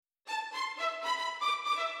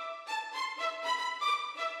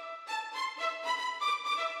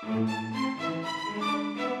Hello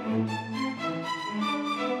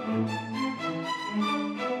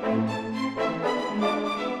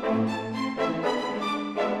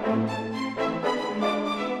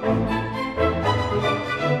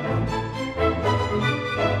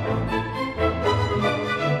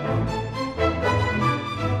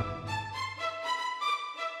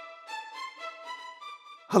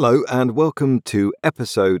and welcome to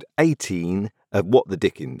episode 18 of What the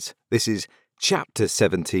Dickens. This is chapter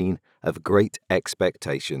 17 of Great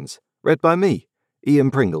Expectations, read by me,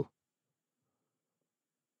 Ian Pringle.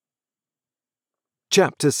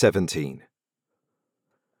 Chapter 17.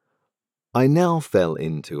 I now fell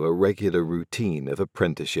into a regular routine of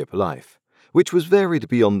apprenticeship life, which was varied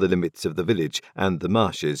beyond the limits of the village and the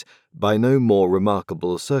marshes by no more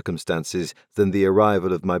remarkable circumstances than the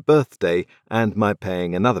arrival of my birthday and my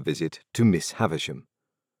paying another visit to Miss Havisham.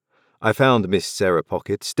 I found Miss Sarah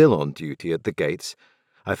Pocket still on duty at the gates.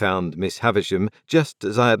 I found Miss Havisham just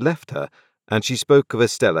as I had left her, and she spoke of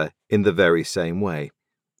Estella in the very same way,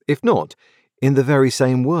 if not in the very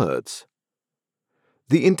same words.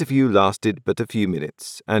 The interview lasted but a few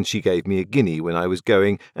minutes, and she gave me a guinea when I was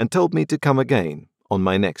going and told me to come again on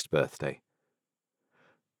my next birthday.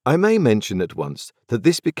 I may mention at once that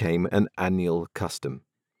this became an annual custom.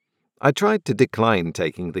 I tried to decline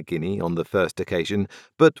taking the guinea on the first occasion,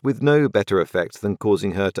 but with no better effect than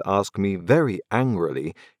causing her to ask me very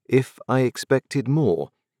angrily if I expected more.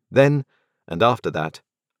 Then, and after that,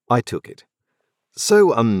 I took it.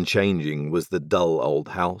 So unchanging was the dull old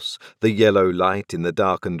house, the yellow light in the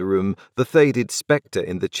darkened room, the faded spectre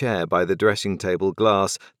in the chair by the dressing-table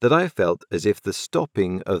glass, that I felt as if the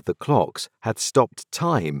stopping of the clocks had stopped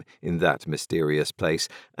time in that mysterious place,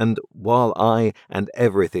 and while I and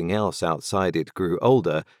everything else outside it grew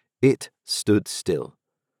older, it stood still.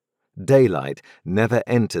 Daylight never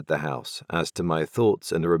entered the house as to my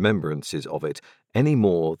thoughts and remembrances of it, any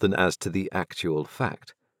more than as to the actual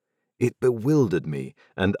fact. It bewildered me,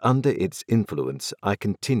 and under its influence I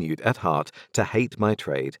continued at heart to hate my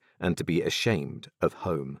trade and to be ashamed of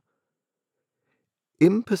home.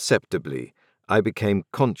 Imperceptibly, I became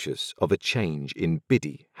conscious of a change in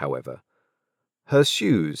Biddy, however. Her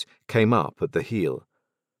shoes came up at the heel.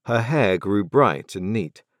 Her hair grew bright and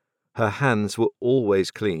neat. Her hands were always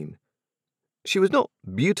clean. She was not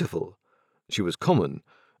beautiful. She was common,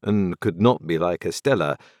 and could not be like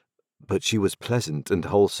Estella, but she was pleasant and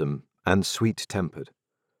wholesome, and sweet-tempered.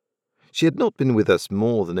 She had not been with us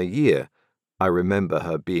more than a year. I remember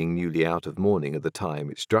her being newly out of mourning at the time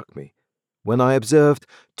it struck me, when I observed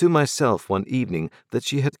to myself one evening that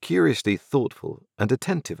she had curiously thoughtful and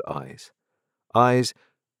attentive eyes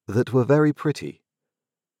that were very pretty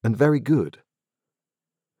and very good.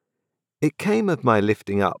 It came of my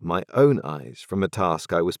lifting up my own eyes from a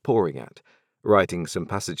task I was poring at, writing some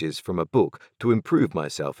passages from a book to improve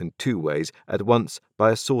myself in two ways at once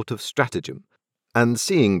by a sort of stratagem, and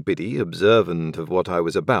seeing Biddy observant of what I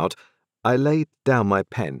was about, I laid down my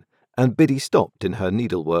pen, and Biddy stopped in her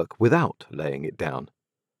needlework without laying it down.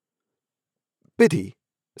 "Biddy,"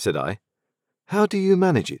 said I, "how do you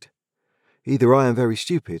manage it? Either I am very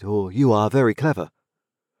stupid, or you are very clever."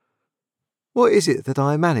 "What is it that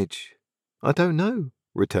I manage? I don't know,"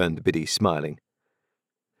 returned Biddy, smiling.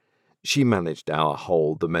 She managed our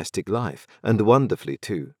whole domestic life, and wonderfully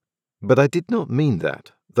too. But I did not mean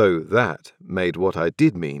that, though that made what I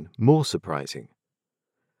did mean more surprising.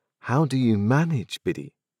 "How do you manage,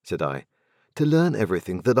 Biddy," said I, "to learn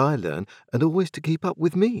everything that I learn, and always to keep up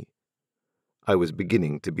with me?" I was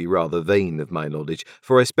beginning to be rather vain of my knowledge,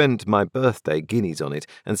 for I spent my birthday guineas on it,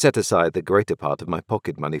 and set aside the greater part of my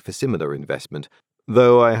pocket money for similar investment,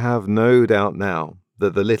 though I have no doubt now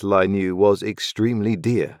that the little I knew was extremely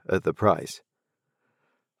dear at the price.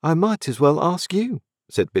 "I might as well ask you,"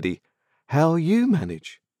 said Biddy, "how you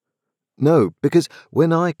manage." "No, because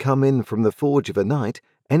when I come in from the forge of a night,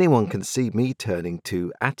 anyone can see me turning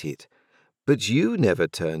to at it. But you never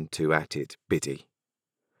turn to at it, Biddy."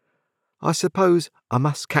 "I suppose I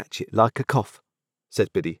must catch it like a cough,"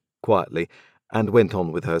 said Biddy quietly, and went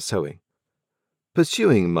on with her sewing.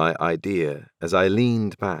 Pursuing my idea as I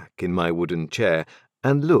leaned back in my wooden chair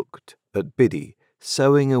and looked at Biddy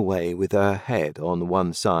sewing away with her head on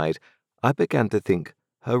one side, I began to think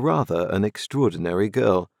her rather an extraordinary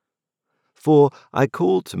girl. For I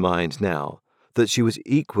called to mind now that she was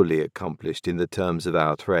equally accomplished in the terms of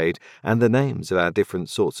our trade and the names of our different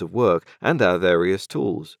sorts of work and our various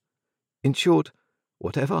tools. In short,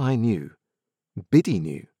 whatever I knew, Biddy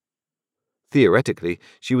knew. Theoretically,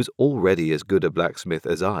 she was already as good a blacksmith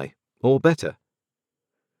as I, or better.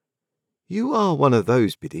 "You are one of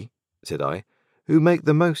those, Biddy," said I, "who make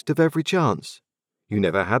the most of every chance. You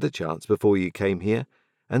never had a chance before you came here,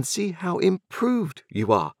 and see how improved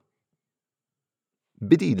you are."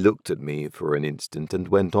 Biddy looked at me for an instant and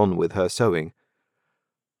went on with her sewing.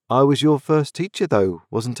 "I was your first teacher, though,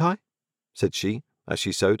 wasn't I?" said she, as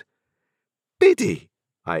she sewed. "Biddy!"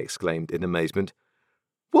 I exclaimed in amazement.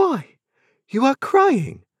 "Why, you are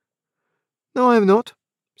crying!" "No, I am not,"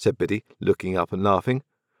 said Biddy, looking up and laughing.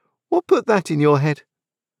 "What put that in your head?"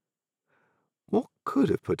 What could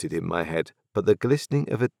have put it in my head but the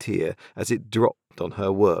glistening of a tear as it dropped on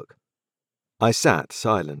her work? I sat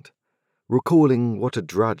silent, recalling what a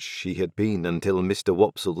drudge she had been until Mr.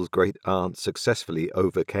 Wopsle's great aunt successfully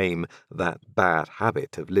overcame that bad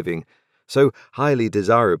habit of living, so highly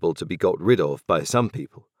desirable to be got rid of by some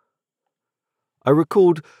people. I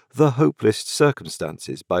recalled the hopeless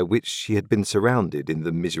circumstances by which she had been surrounded in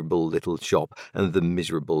the miserable little shop and the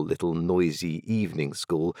miserable little noisy evening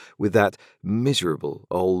school, with that miserable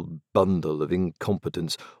old bundle of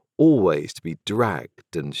incompetence always to be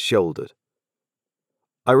dragged and shouldered.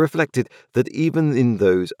 I reflected that even in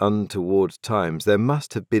those untoward times there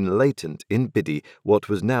must have been latent in Biddy what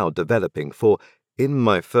was now developing, for in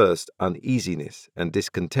my first uneasiness and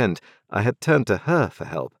discontent I had turned to her for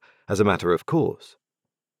help, as a matter of course.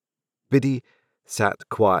 Biddy sat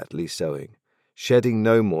quietly sewing, shedding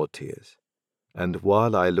no more tears, and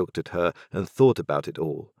while I looked at her and thought about it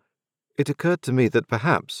all, it occurred to me that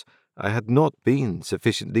perhaps I had not been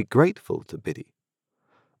sufficiently grateful to Biddy.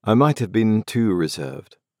 I might have been too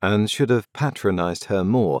reserved, and should have patronized her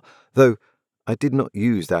more, though I did not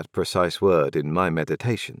use that precise word in my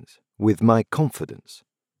meditations, with my confidence.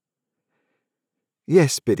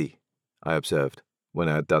 "Yes, Biddy," I observed, when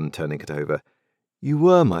I had done turning it over, "you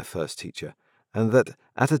were my first teacher, and that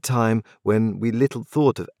at a time when we little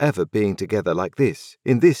thought of ever being together like this,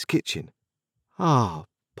 in this kitchen." "Ah,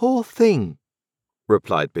 poor thing,"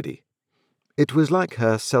 replied Biddy. It was like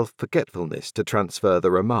her self-forgetfulness to transfer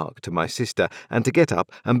the remark to my sister and to get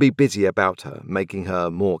up and be busy about her, making her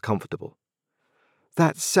more comfortable.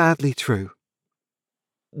 "That's sadly true."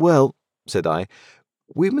 "Well," said I,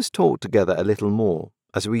 "we must talk together a little more,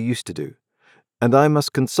 as we used to do, and I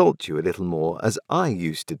must consult you a little more, as I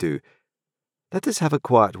used to do. Let us have a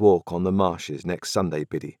quiet walk on the marshes next Sunday,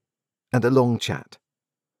 Biddy, and a long chat."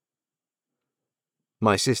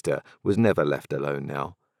 My sister was never left alone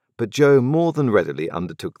now, but Joe more than readily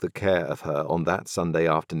undertook the care of her on that Sunday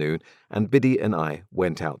afternoon, and Biddy and I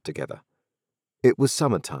went out together. It was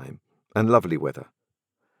summer-time, and lovely weather.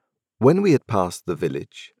 When we had passed the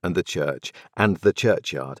village, and the church, and the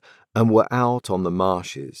churchyard, and were out on the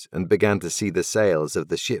marshes, and began to see the sails of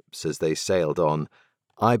the ships as they sailed on,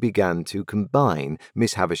 I began to combine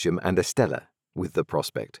Miss Havisham and Estella with the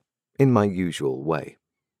prospect, in my usual way.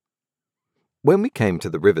 When we came to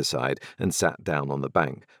the riverside and sat down on the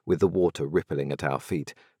bank, with the water rippling at our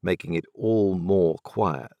feet, making it all more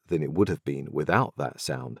quiet than it would have been without that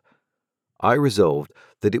sound, I resolved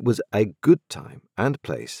that it was a good time and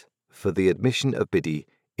place for the admission of Biddy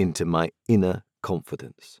into my inner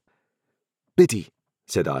confidence. "Biddy,"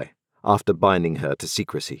 said I, after binding her to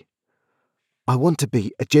secrecy, "I want to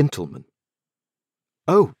be a gentleman."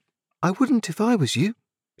 "Oh, I wouldn't if I was you,"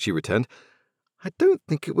 she returned. "I don't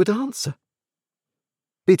think it would answer."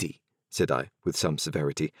 "Biddy," said I, with some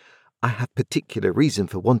severity, "I have particular reason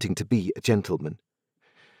for wanting to be a gentleman."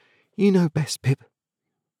 "You know best, Pip.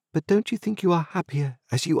 But don't you think you are happier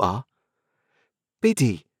as you are?"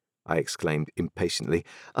 "Biddy," I exclaimed impatiently,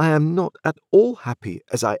 "I am not at all happy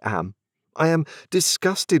as I am. I am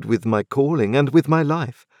disgusted with my calling and with my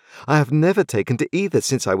life. I have never taken to either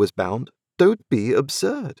since I was bound. Don't be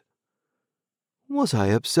absurd." "Was I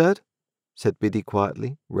absurd?" said Biddy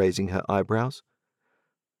quietly, raising her eyebrows.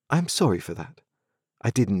 "I'm sorry for that.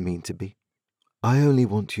 I didn't mean to be. I only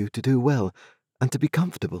want you to do well, and to be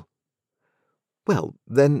comfortable." "Well,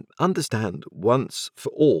 then, understand once for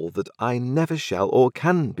all that I never shall or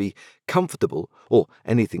can be comfortable, or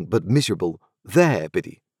anything but miserable, there,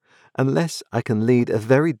 Biddy, unless I can lead a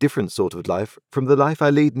very different sort of life from the life I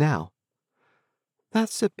lead now."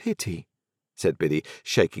 "That's a pity," said Biddy,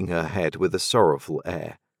 shaking her head with a sorrowful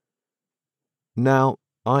air. Now,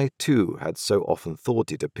 I too had so often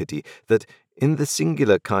thought it a pity that, in the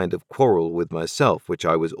singular kind of quarrel with myself which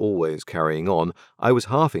I was always carrying on, I was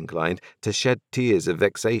half inclined to shed tears of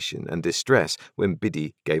vexation and distress when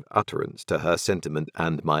Biddy gave utterance to her sentiment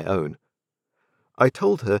and my own. I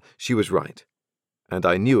told her she was right, and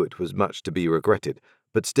I knew it was much to be regretted,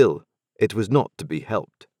 but still it was not to be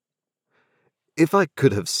helped. "If I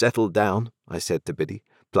could have settled down," I said to Biddy,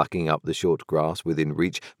 plucking up the short grass within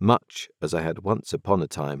reach, much as I had once upon a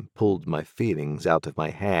time pulled my feelings out of my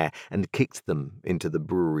hair and kicked them into the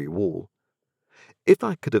brewery wall. If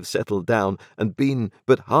I could have settled down and been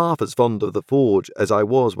but half as fond of the forge as I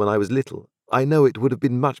was when I was little, I know it would have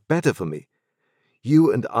been much better for me.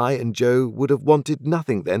 You and I and Joe would have wanted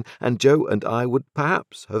nothing then, and Joe and I would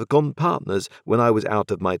perhaps have gone partners when I was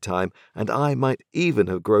out of my time, and I might even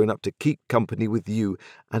have grown up to keep company with you,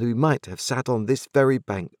 and we might have sat on this very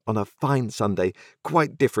bank on a fine Sunday,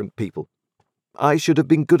 quite different people. I should have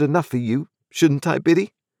been good enough for you, shouldn't I,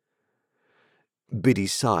 Biddy?" Biddy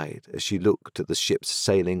sighed as she looked at the ships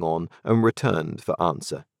sailing on and returned for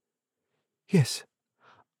answer. "Yes,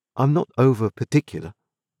 I'm not over particular."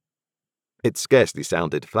 It scarcely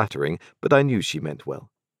sounded flattering, but I knew she meant well.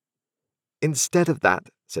 "Instead of that,"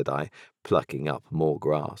 said I, plucking up more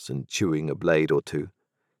grass and chewing a blade or two,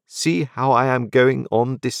 "see how I am going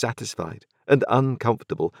on dissatisfied and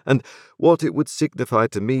uncomfortable, and what it would signify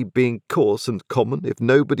to me being coarse and common if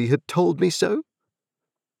nobody had told me so?"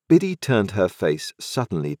 Biddy turned her face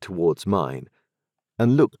suddenly towards mine,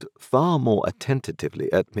 and looked far more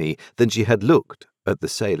attentively at me than she had looked at the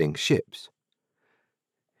sailing ships.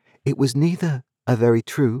 "It was neither a very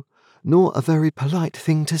true nor a very polite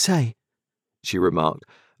thing to say," she remarked,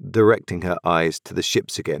 directing her eyes to the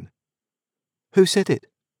ships again. "Who said it?"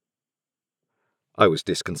 I was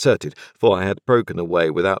disconcerted, for I had broken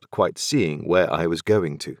away without quite seeing where I was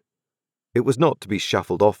going to. It was not to be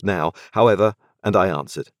shuffled off now, however, and I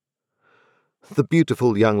answered. "The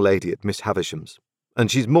beautiful young lady at Miss Havisham's. And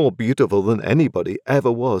she's more beautiful than anybody ever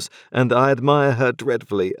was, and I admire her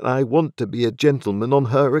dreadfully, and I want to be a gentleman on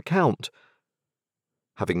her account."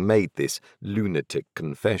 Having made this lunatic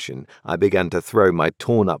confession, I began to throw my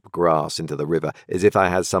torn-up grass into the river as if I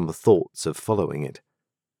had some thoughts of following it.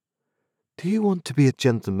 "Do you want to be a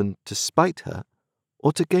gentleman to spite her,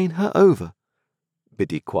 or to gain her over?"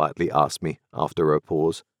 Biddy quietly asked me after a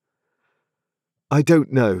pause. "I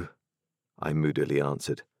don't know," I moodily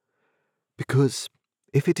answered. "Because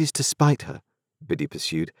if it is to spite her," Biddy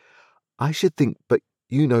pursued, "I should think, but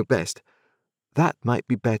you know best, that might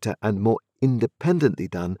be better and more independently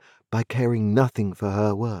done by caring nothing for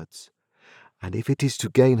her words. And if it is to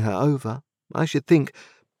gain her over, I should think,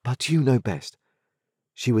 but you know best,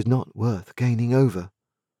 she was not worth gaining over."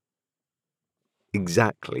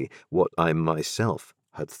 Exactly what I myself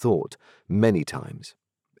had thought many times.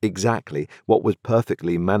 Exactly what was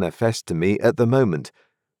perfectly manifest to me at the moment.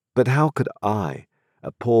 But how could I,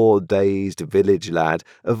 a poor dazed village lad,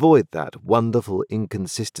 avoid that wonderful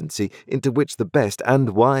inconsistency into which the best and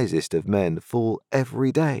wisest of men fall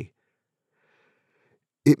every day?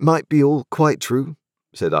 "It might be all quite true,"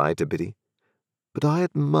 said I to Biddy, "but I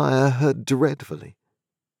admire her dreadfully."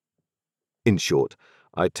 In short,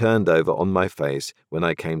 I turned over on my face when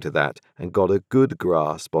I came to that, and got a good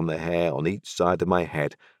grasp on the hair on each side of my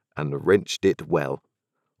head, and wrenched it well.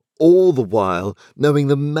 All the while knowing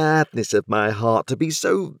the madness of my heart to be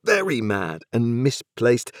so very mad and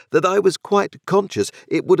misplaced that I was quite conscious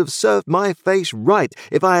it would have served my face right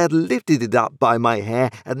if I had lifted it up by my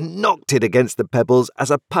hair and knocked it against the pebbles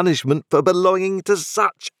as a punishment for belonging to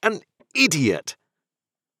such an idiot.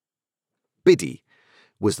 Biddy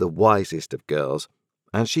was the wisest of girls,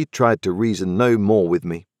 and she tried to reason no more with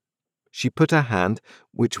me. She put her hand,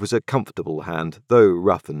 which was a comfortable hand, though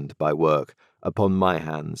roughened by work, upon my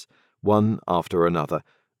hands, one after another,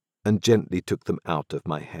 and gently took them out of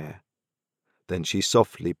my hair. Then she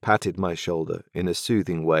softly patted my shoulder in a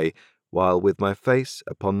soothing way, while with my face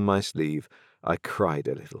upon my sleeve I cried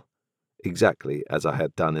a little, exactly as I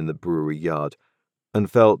had done in the brewery yard,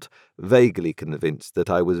 and felt vaguely convinced that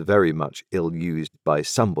I was very much ill-used by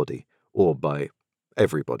somebody, or by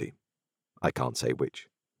everybody. I can't say which.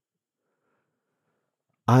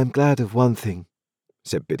 "I am glad of one thing,"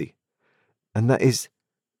 said Biddy, "and that is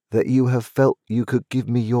that you have felt you could give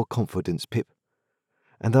me your confidence, Pip.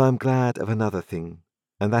 And I am glad of another thing,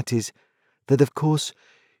 and that is that of course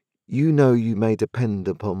you know you may depend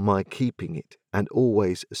upon my keeping it and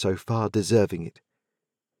always so far deserving it.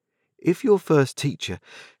 If your first teacher,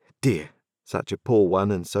 dear, such a poor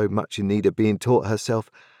one and so much in need of being taught herself,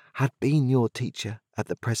 had been your teacher at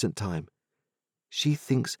the present time, she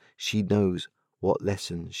thinks she knows what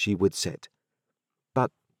lesson she would set.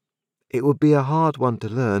 But it would be a hard one to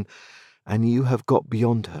learn, and you have got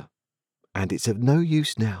beyond her, and it's of no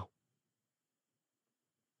use now."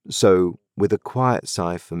 So, with a quiet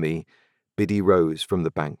sigh for me, Biddy rose from the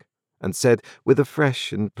bank, and said with a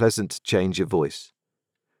fresh and pleasant change of voice,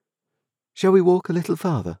 "Shall we walk a little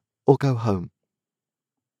farther, or go home?"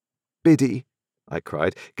 "Biddy," I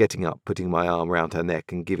cried, getting up, putting my arm round her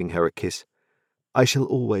neck and giving her a kiss, "I shall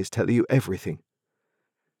always tell you everything."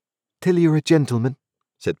 "Till you're a gentleman,"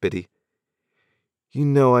 said Biddy. "You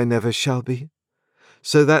know I never shall be.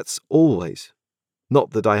 So that's always.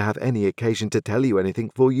 Not that I have any occasion to tell you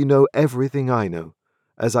anything, for you know everything I know,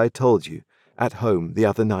 as I told you at home the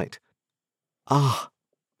other night." "Ah,"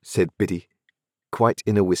 said Biddy, quite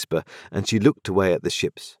in a whisper, and she looked away at the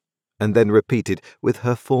ships, and then repeated with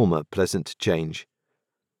her former pleasant change,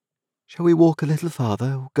 "Shall we walk a little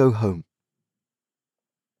farther or go home?"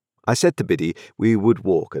 I said to Biddy we would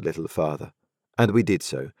walk a little farther, and we did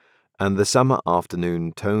so, and the summer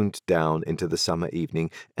afternoon toned down into the summer evening,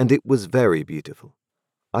 and it was very beautiful.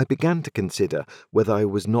 I began to consider whether I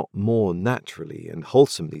was not more naturally and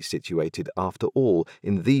wholesomely situated after all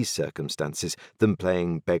in these circumstances than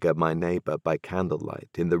playing beggar my neighbour by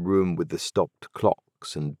candlelight in the room with the stopped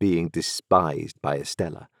clocks and being despised by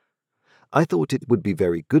Estella. I thought it would be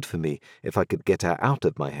very good for me if I could get her out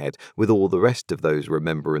of my head with all the rest of those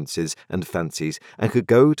remembrances and fancies, and could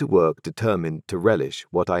go to work determined to relish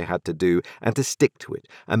what I had to do and to stick to it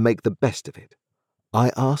and make the best of it.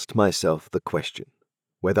 I asked myself the question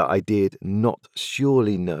whether I did not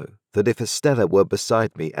surely know that if Estella were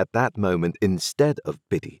beside me at that moment instead of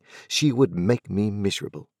Biddy, she would make me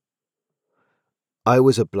miserable. I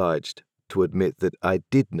was obliged to admit that I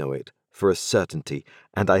did know it for a certainty,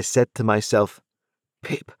 and I said to myself,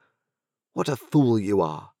 "Pip, what a fool you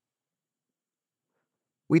are."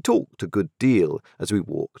 We talked a good deal as we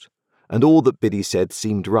walked, and all that Biddy said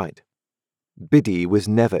seemed right. Biddy was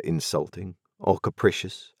never insulting or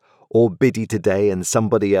capricious, or Biddy today and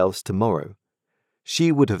somebody else tomorrow.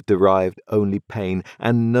 She would have derived only pain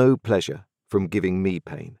and no pleasure from giving me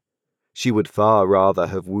pain. She would far rather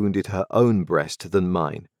have wounded her own breast than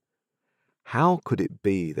mine. How could it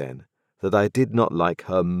be, then, that I did not like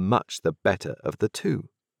her much the better of the two?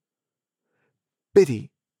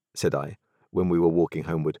 "Biddy," said I, when we were walking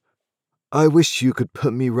homeward, "I wish you could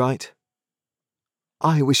put me right."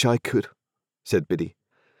 "I wish I could," said Biddy.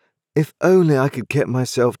 "If only I could get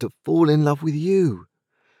myself to fall in love with you.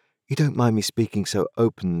 You don't mind me speaking so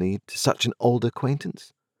openly to such an old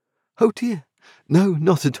acquaintance?" "Oh dear, no,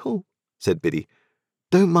 not at all," said Biddy.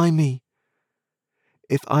 "Don't mind me.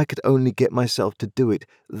 If I could only get myself to do it,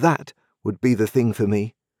 that would be the thing for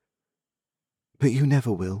me." "But you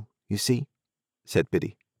never will, you see," said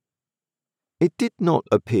Biddy. It did not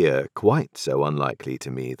appear quite so unlikely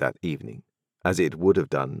to me that evening, as it would have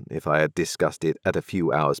done if I had discussed it at a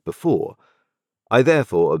few hours before. I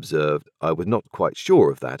therefore observed I was not quite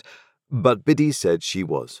sure of that, but Biddy said she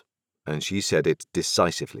was, and she said it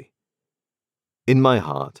decisively. In my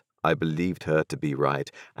heart I believed her to be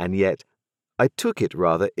right, and yet I took it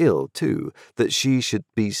rather ill, too, that she should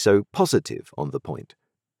be so positive on the point.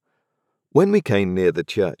 When we came near the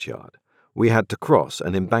churchyard, we had to cross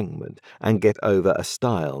an embankment and get over a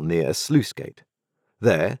stile near a sluice gate.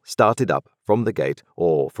 There started up from the gate,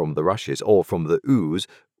 or from the rushes, or from the ooze,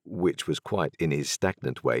 which was quite in his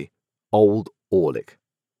stagnant way, old Orlick.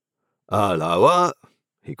 "Hulloa,"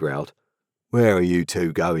 he growled. "Where are you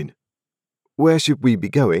two going?" "Where should we be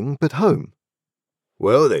going but home?"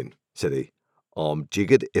 "Well then," said he, "I'm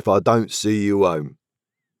jiggered if I don't see you home."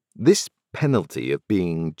 This penalty of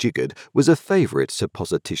being jiggered was a favourite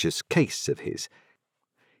supposititious case of his.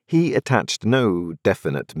 He attached no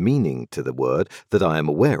definite meaning to the word that I am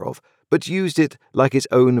aware of, but used it like his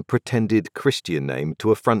own pretended Christian name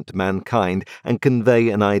to affront mankind and convey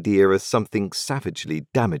an idea of something savagely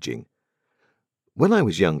damaging. When I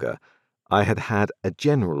was younger, I had had a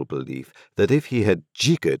general belief that if he had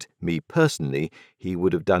jiggered me personally, he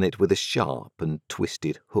would have done it with a sharp and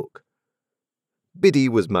twisted hook. Biddy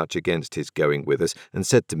was much against his going with us, and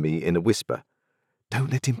said to me in a whisper,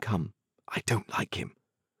 "Don't let him come. I don't like him."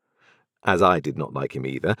 As I did not like him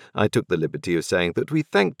either, I took the liberty of saying that we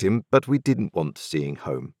thanked him, but we didn't want seeing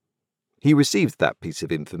home. He received that piece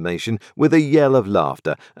of information with a yell of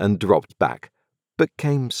laughter and dropped back, but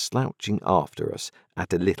came slouching after us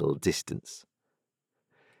at a little distance.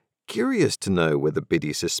 Curious to know whether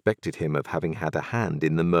Biddy suspected him of having had a hand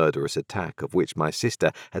in the murderous attack of which my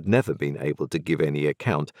sister had never been able to give any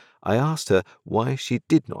account, I asked her why she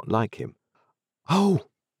did not like him. "Oh,"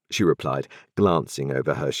 she replied, glancing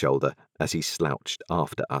over her shoulder as he slouched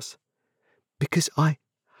after us, "because I'm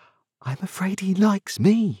afraid he likes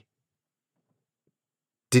me."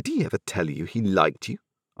 "Did he ever tell you he liked you?"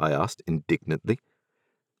 I asked indignantly.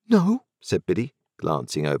 "No," said Biddy,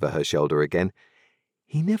 glancing over her shoulder again.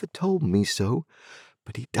 "He never told me so,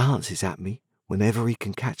 but he dances at me whenever he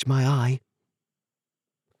can catch my eye."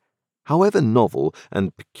 However novel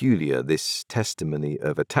and peculiar this testimony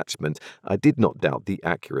of attachment, I did not doubt the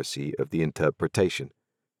accuracy of the interpretation.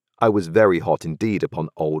 I was very hot indeed upon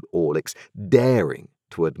old Orlick's daring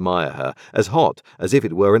to admire her, as hot as if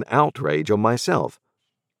it were an outrage on myself.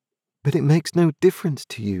 "But it makes no difference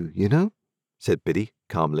to you, you know," said Biddy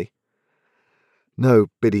calmly. No,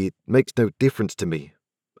 Biddy, it makes no difference to me.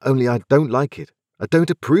 Only I don't like it. I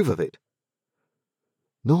don't approve of it.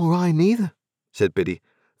 Nor I neither, said Biddy,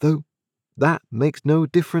 though that makes no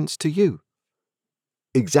difference to you.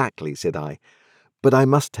 Exactly, said I, but I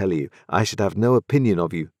must tell you I should have no opinion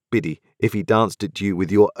of you, Biddy, if he danced at you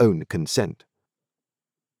with your own consent.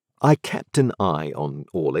 I kept an eye on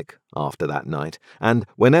Orlick after that night, and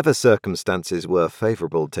whenever circumstances were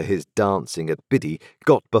favourable to his dancing at Biddy,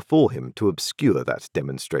 got before him to obscure that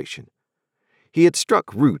demonstration. He had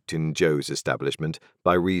struck root in Joe's establishment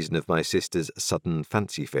by reason of my sister's sudden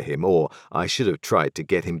fancy for him, or I should have tried to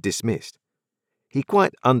get him dismissed. He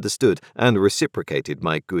quite understood and reciprocated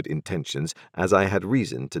my good intentions, as I had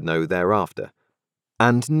reason to know thereafter.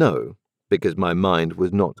 And know, because my mind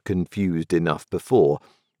was not confused enough before,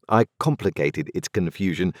 I complicated its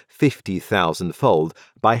confusion 50,000-fold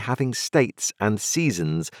by having states and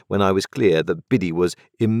seasons when I was clear that Biddy was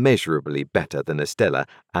immeasurably better than Estella,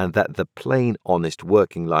 and that the plain, honest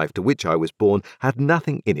working life to which I was born had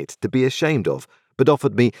nothing in it to be ashamed of, but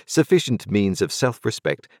offered me sufficient means of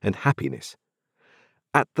self-respect and happiness.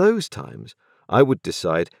 At those times, I would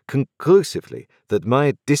decide conclusively that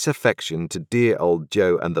my disaffection to dear old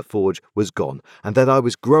Joe and the forge was gone, and that I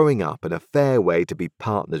was growing up in a fair way to be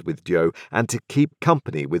partners with Joe and to keep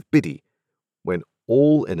company with Biddy, when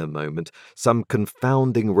all in a moment some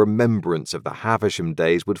confounding remembrance of the Havisham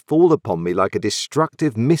days would fall upon me like a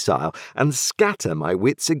destructive missile and scatter my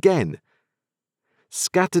wits again.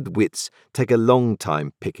 Scattered wits take a long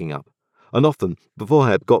time picking up, and often, before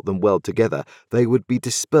I had got them well together, they would be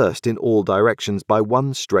dispersed in all directions by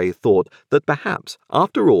one stray thought that perhaps,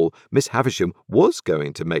 after all, Miss Havisham was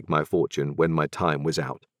going to make my fortune when my time was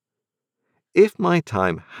out. If my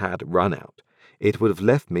time had run out, it would have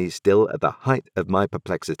left me still at the height of my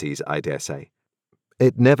perplexities, I dare say.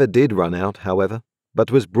 It never did run out, however, but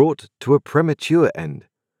was brought to a premature end,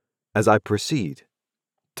 as I proceed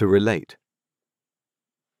to relate.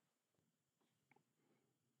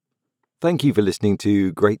 Thank you for listening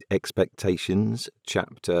to Great Expectations,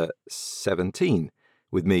 Chapter 17,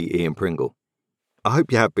 with me, Ian Pringle. I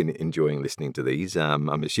hope you have been enjoying listening to these. I'm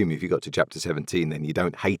assuming if you got to Chapter 17, then you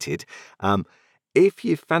don't hate it. If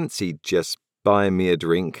you fancied just buying me a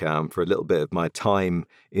drink for a little bit of my time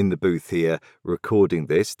in the booth here recording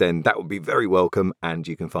this, then that would be very welcome, and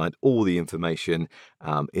you can find all the information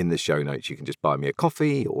in the show notes. You can just buy me a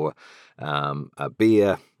coffee or a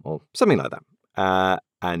beer or something like that.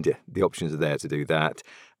 And the options are there to do that.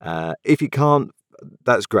 If you can't,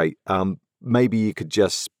 that's great. Maybe you could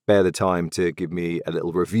just spare the time to give me a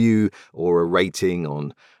little review or a rating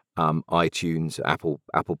on iTunes, Apple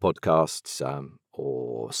Podcasts,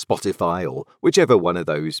 or Spotify, or whichever one of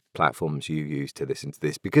those platforms you use to listen to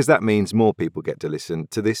this, because that means more people get to listen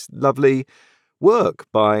to this lovely work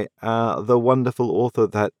by the wonderful author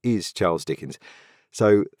that is Charles Dickens.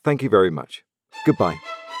 So thank you very much. Goodbye.